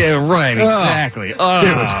ground. Yeah, right, exactly.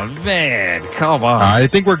 Oh, man. Come on. I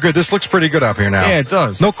think we're good. This looks pretty good up here now. Yeah, it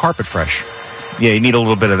does. No carpet fresh. Yeah, you need a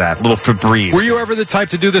little bit of that. A little Febreze. Were you ever the type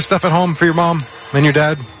to do this stuff at home for your mom and your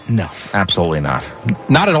dad? No, absolutely not.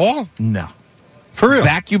 Not at all? No. For real?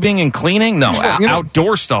 Vacuuming and cleaning? No.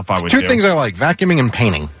 Outdoor stuff I would do. Two things I like, vacuuming and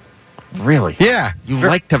painting. Really? Yeah. You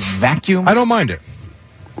like to vacuum? I don't mind it.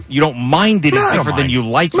 You don't mind it? It's different than you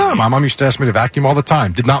like it? No, my mom used to ask me to vacuum all the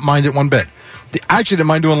time. Did not mind it one bit. I actually didn't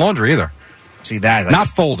mind doing laundry either. See, that... Not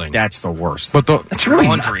folding. That's the worst. But it's really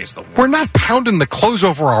laundry is the worst. We're not pounding the clothes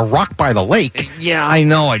over a rock by the lake. Yeah, I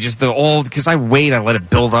know. Because I wait, I let it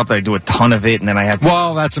build up, I do a ton of it, and then I have to...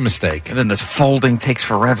 Well, that's a mistake. And then this folding takes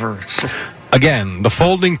forever. Again, the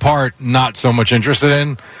folding part, not so much interested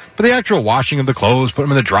in, but the actual washing of the clothes, put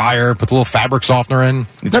them in the dryer, put the little fabric softener in,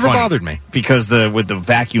 never bothered me. Because when the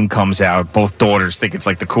vacuum comes out, both daughters think it's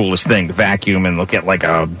like the coolest thing, the vacuum, and they'll get like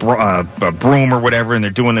a broom or whatever, and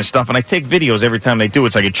they're doing this stuff. And I take videos every time they do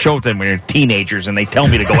it, so I can show them when they're teenagers, and they tell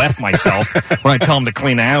me to go F myself when I tell them to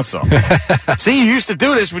clean the house up. See, you used to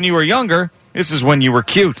do this when you were younger. This is when you were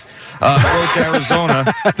cute. Road to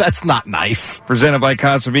Arizona. That's not nice. Presented by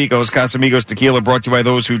Casamigos. Casamigos Tequila brought to you by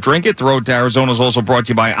those who drink it. The Road to Arizona is also brought to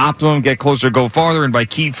you by Optimum. Get closer, go farther. And by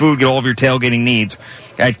Key Food. Get all of your tailgating needs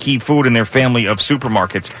at Key Food and their family of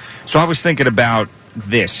supermarkets. So I was thinking about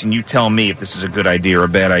this, and you tell me if this is a good idea or a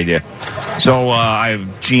bad idea. So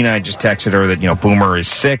Gina, I just texted her that, Boomer is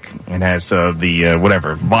sick and has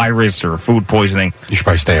the virus or food poisoning. You should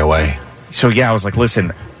probably stay away. So, yeah, I was like,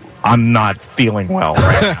 listen, I'm not feeling well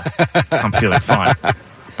right now. I'm feeling fine. But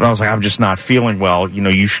I was like, I'm just not feeling well.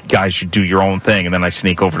 You guys should do your own thing. And then I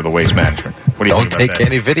sneak over to the waste management. What do you think about that? Don't take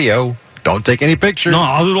any video. Don't take any pictures.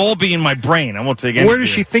 No, it'll all be in my brain. I won't take any. Where does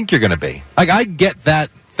she think you're going to be? Like, I get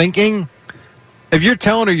that thinking. If you're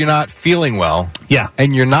telling her you're not feeling well, yeah,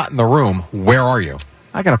 and you're not in the room, where are you?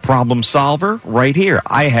 I got a problem solver right here.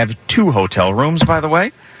 I have 2 hotel rooms, by the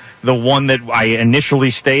way. The one that I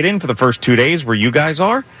initially stayed in for the first 2 days where you guys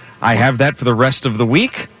are. I have that for the rest of the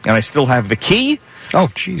week, and I still have the key.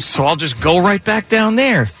 Oh, jeez. So I'll just go right back down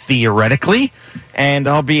there, theoretically, and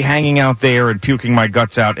I'll be hanging out there and puking my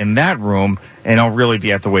guts out in that room, and I'll really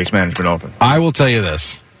be at the Waste Management Open. I will tell you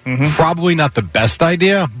this. Mm-hmm. Probably not the best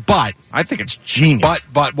idea, but... I think it's genius.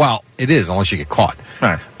 But well, it is, unless you get caught.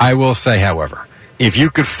 Right. I will say, however, if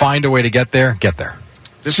you could find a way to get there, get there.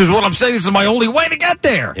 This is what I'm saying. This is my only way to get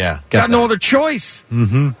there. Yeah. Got no other choice.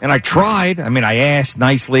 Mm-hmm. And I tried. I mean, I asked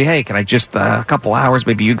nicely, hey, can I just a couple hours,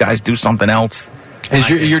 maybe you guys do something else?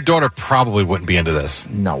 Your daughter probably wouldn't be into this.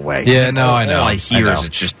 No way. Yeah, no, I know. All I hear is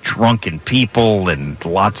it's just drunken people and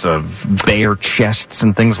lots of bare chests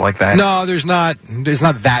and things like that. No, there's not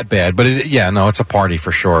that bad. But, it's a party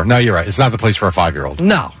for sure. No, you're right. It's not the place for a 5-year-old.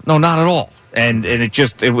 No, not at all. And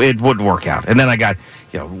it wouldn't work out. And then I got...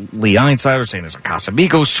 Lee Einsider saying there's a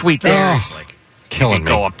Casamigos suite there. He's like, killing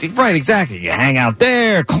me. Go up right, exactly. You hang out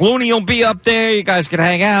there. Clooney will be up there. You guys can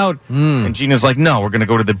hang out. And Gina's like, no, we're going to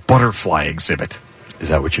go to the butterfly exhibit. Is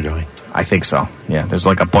that what you're doing? I think so. Yeah, there's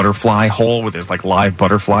like a butterfly hole where there's like live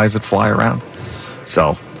butterflies that fly around.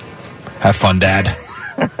 So, have fun, Dad.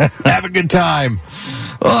 Have a good time.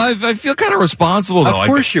 Well, I feel kind of responsible, though. Of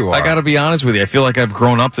course you are. I got to be honest with you. I feel like I've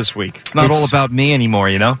grown up this week. It's not all about me anymore,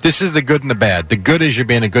 you know? This is the good and the bad. The good is you're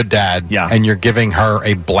being a good dad, and you're giving her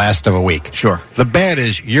a blast of a week. Sure. The bad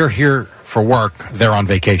is you're here for work, they're on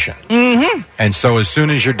vacation. Mm-hmm. And so as soon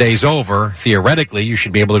as your day's over, theoretically, you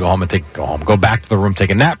should be able to go back to the room,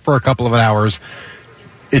 take a nap for a couple of hours.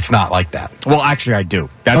 It's not like that. Well, actually, I do.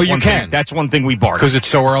 That's you can. That's one thing we bargained. Because it's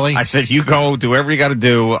so early? I said, you go, do whatever you got to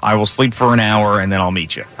do. I will sleep for an hour, and then I'll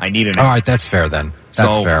meet you. I need an hour. All right, that's fair then.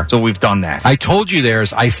 That's fair. So we've done that. I told you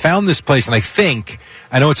I found this place, and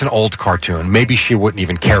I know it's an old cartoon. Maybe she wouldn't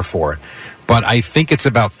even care for it. But I think it's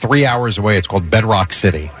about 3 hours away. It's called Bedrock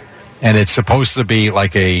City. And it's supposed to be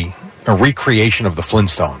like a recreation of the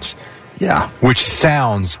Flintstones. Yeah. Which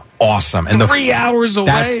sounds awesome. And 3 hours away.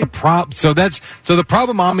 That's the problem. So the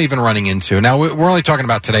problem I'm even running into. Now we're only talking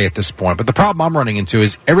about today at this point, but the problem I'm running into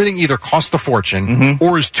is everything either costs a fortune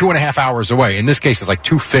or is 2.5 hours away. In this case, it's like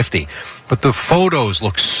 $250. But the photos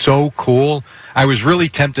look so cool. I was really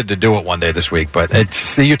tempted to do it one day this week, but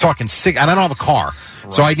you're talking and I don't have a car.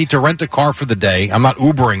 Right. So I need to rent a car for the day. I'm not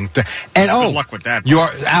Ubering. Good luck with that. You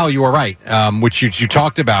are right. Which you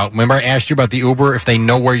talked about. Remember I asked you about the Uber, if they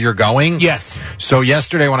know where you're going? Yes. So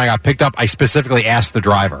yesterday when I got picked up, I specifically asked the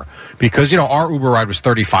driver. Because, our Uber ride was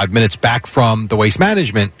 35 minutes back from the Waste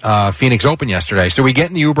Management Phoenix Open yesterday. So we get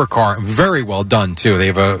in the Uber car. Very well done, too. They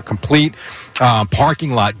have a complete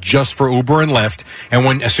parking lot just for Uber and Lyft.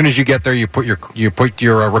 And as soon as you get there, you put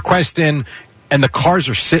your request in. And the cars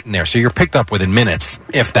are sitting there, so you're picked up within minutes,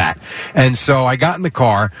 if that. And so I got in the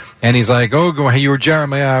car, and he's like, hey, you were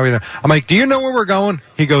Jeremy. I'm like, do you know where we're going?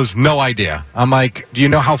 He goes, no idea. I'm like, do you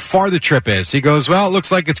know how far the trip is? He goes, well, it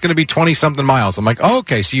looks like it's going to be 20-something miles. I'm like, oh,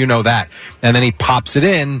 okay, so you know that. And then he pops it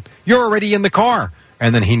in. You're already in the car.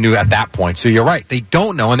 And then he knew at that point. So you're right. They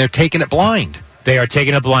don't know, and they're taking it blind. They are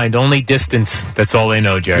taking it blind. Only distance. That's all they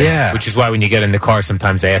know, Jerry. Yeah. Which is why when you get in the car,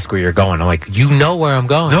 sometimes they ask where you're going. I'm like, you know where I'm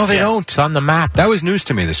going. No, they don't. It's on the map. That was news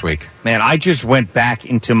to me this week. Man, I just went back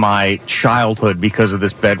into my childhood because of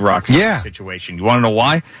this Bedrock City situation. You want to know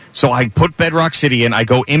why? So I put Bedrock City in, I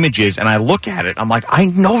go images, and I look at it. I'm like, I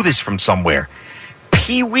know this from somewhere.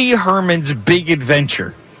 Pee Wee Herman's Big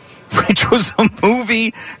Adventure. Which was a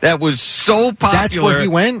movie that was so popular. That's where he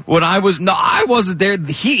went? When I wasn't there.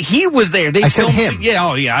 He was there. I said him.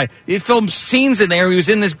 They filmed scenes in there. He was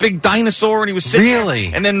in this big dinosaur, and he was sitting really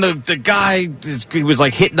there. And then the guy, he was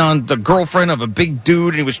like hitting on the girlfriend of a big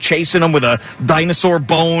dude, and he was chasing him with a dinosaur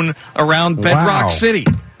bone around Bedrock City.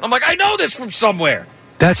 I'm like, I know this from somewhere.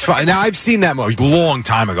 That's fine. Now, I've seen that movie a long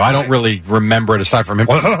time ago. I don't really remember it aside from him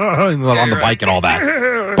on the bike and all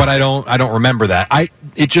that. But I don't remember that.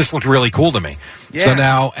 It just looked really cool to me. Yeah. So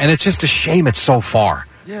now, and it's just a shame it's so far.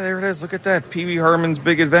 Yeah, there it is. Look at that. Pee Wee Herman's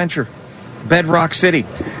Big Adventure. Bedrock City.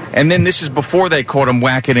 And then this is before they caught him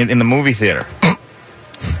whacking it in the movie theater.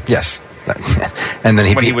 Yes. And then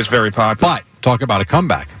he was very popular. But talk about a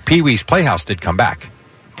comeback. Pee Wee's Playhouse did come back.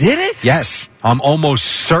 Did it? Yes. I'm almost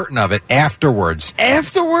certain of it afterwards.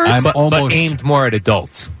 Afterwards? But aimed more at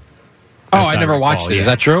adults. I never watched it. Yeah. Is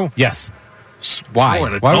that true? Yes. Why?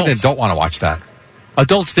 Why would an adult want to watch that?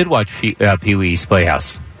 Adults did watch Pee-wee's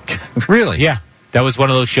Playhouse. Really? Yeah. That was one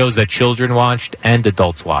of those shows that children watched and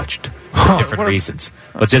adults watched for different reasons.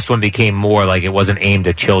 But this one became more like it wasn't aimed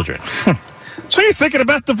at children. So you're thinking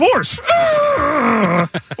about divorce.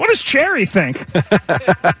 What does Cherry think?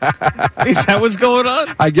 Is that what's going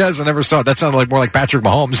on? I guess I never saw it. That sounded more like Patrick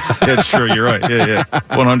Mahomes. Yeah, it's true. You're right. Yeah.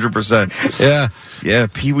 100%. Yeah. Yeah,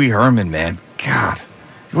 Pee Wee Herman, man. God.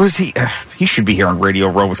 What is he? He should be here on Radio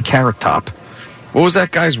Row with Carrot Top. What was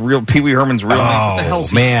that guy's Pee Wee Herman's real name? What the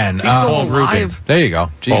hell's he? Man. Is he still Paul alive? Rubin. There you go.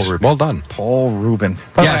 Jeez. Paul Rubin. Well done. Paul Rubin.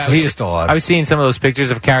 Yes, he is still alive. I was seeing some of those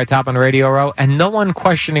pictures of Carrot Top on Radio Row, and no one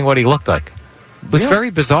questioning what he looked like. It was very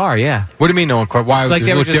bizarre, yeah. What do you mean no one quite? Why like does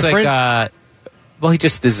he look different? Well, he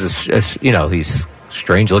just is he's a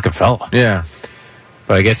strange-looking fella. Yeah.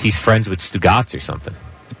 But I guess he's friends with Stugatz or something.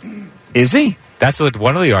 Is he? That's what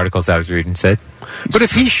one of the articles I was reading said. But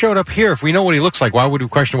if he showed up here, if we know what he looks like, why would we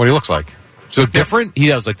question what he looks like? So different? He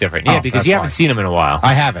does look different. Yeah, because you haven't seen him in a while.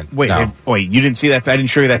 I haven't. Wait, you didn't see that? I didn't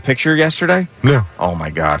show you that picture yesterday? No. Oh, my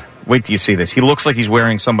God. Wait till you see this. He looks like he's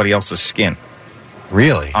wearing somebody else's skin.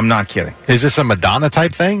 Really? I'm not kidding. Is this a Madonna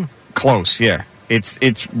type thing? Close, yeah. He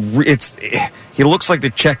looks like the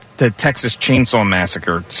Texas Chainsaw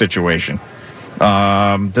Massacre situation.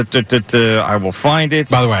 I will find it.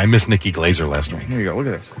 By the way, I missed Nikki Glazer last week. Here you go. Look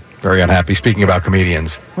at this. Very unhappy. Speaking about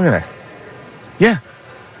comedians. Look at that. Yeah.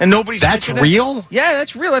 And nobody's That's real? Yeah,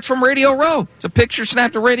 that's real. That's from Radio Row. It's a picture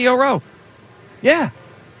snapped at Radio Row. Yeah.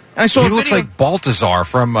 And I saw he looks like Balthazar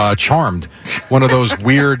from Charmed. One of those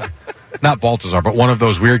weird Not Baltazar, but one of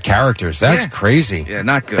those weird characters. That's crazy. Yeah,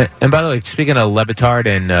 not good. And by the way, speaking of Le Batard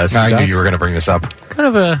and I knew you were going to bring this up. Kind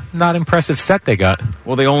of a not impressive set they got.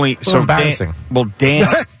 Well, they only embarrassing.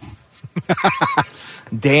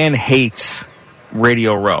 Dan hates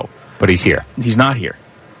Radio Row, but he's here. He's not here.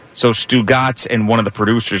 So Stu Gatz and one of the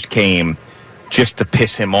producers came just to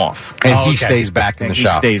piss him off, and he stays back in the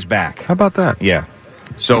shop. He stays back. How about that? Yeah.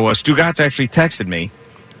 So Stu Gatz actually texted me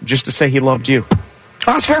just to say he loved you.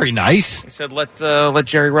 Oh, that's very nice. He said, "Let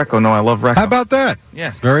Jerry Recco know I love Recco." How about that?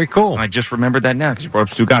 Yeah, very cool. I just remembered that now because you brought up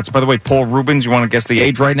Stu Gatz. By the way, Paul Rubens, you want to guess the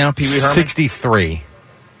age right now? Pee Wee Herman, 63,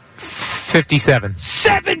 57,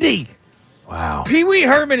 70. Wow. Pee Wee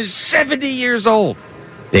Herman is 70 years old.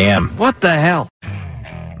 Damn. What the hell?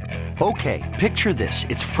 Okay, picture this.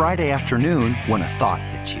 It's Friday afternoon when a thought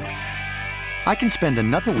hits you. I can spend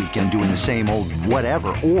another weekend doing the same old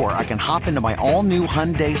whatever, or I can hop into my all-new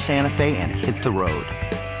Hyundai Santa Fe and hit the road.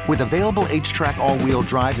 With available H-Track all-wheel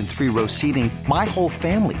drive and 3-row seating, my whole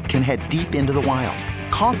family can head deep into the wild.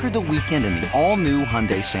 Conquer the weekend in the all-new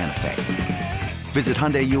Hyundai Santa Fe. Visit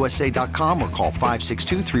HyundaiUSA.com or call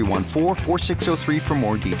 562-314-4603 for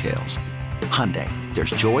more details. Hyundai,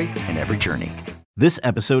 there's joy in every journey. This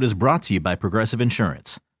episode is brought to you by Progressive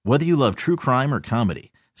Insurance. Whether you love true crime or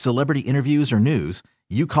comedy, celebrity interviews or news,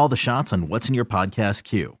 you call the shots on what's in your podcast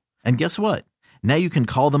queue. And guess what? Now you can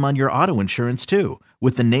call them on your auto insurance too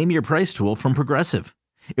with the Name Your Price tool from Progressive.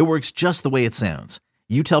 It works just the way it sounds.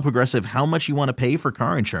 You tell Progressive how much you want to pay for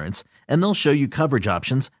car insurance, and they'll show you coverage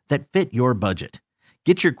options that fit your budget.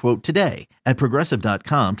 Get your quote today at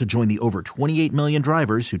Progressive.com to join the over 28 million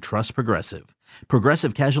drivers who trust Progressive.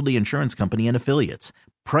 Progressive Casualty Insurance Company and Affiliates.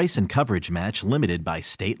 Price and coverage match limited by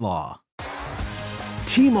state law.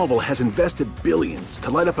 T-Mobile has invested billions to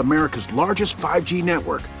light up America's largest 5G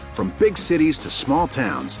network, from big cities to small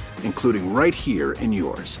towns, including right here in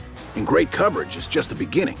yours. And great coverage is just the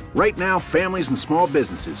beginning. Right now, families and small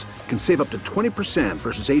businesses can save up to 20%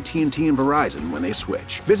 versus AT&T and Verizon when they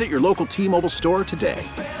switch. Visit your local T-Mobile store today.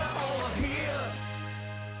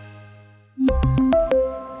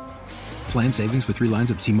 Plan savings with 3 lines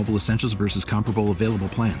of T-Mobile Essentials versus comparable available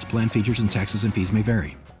plans. Plan features and taxes and fees may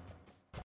vary.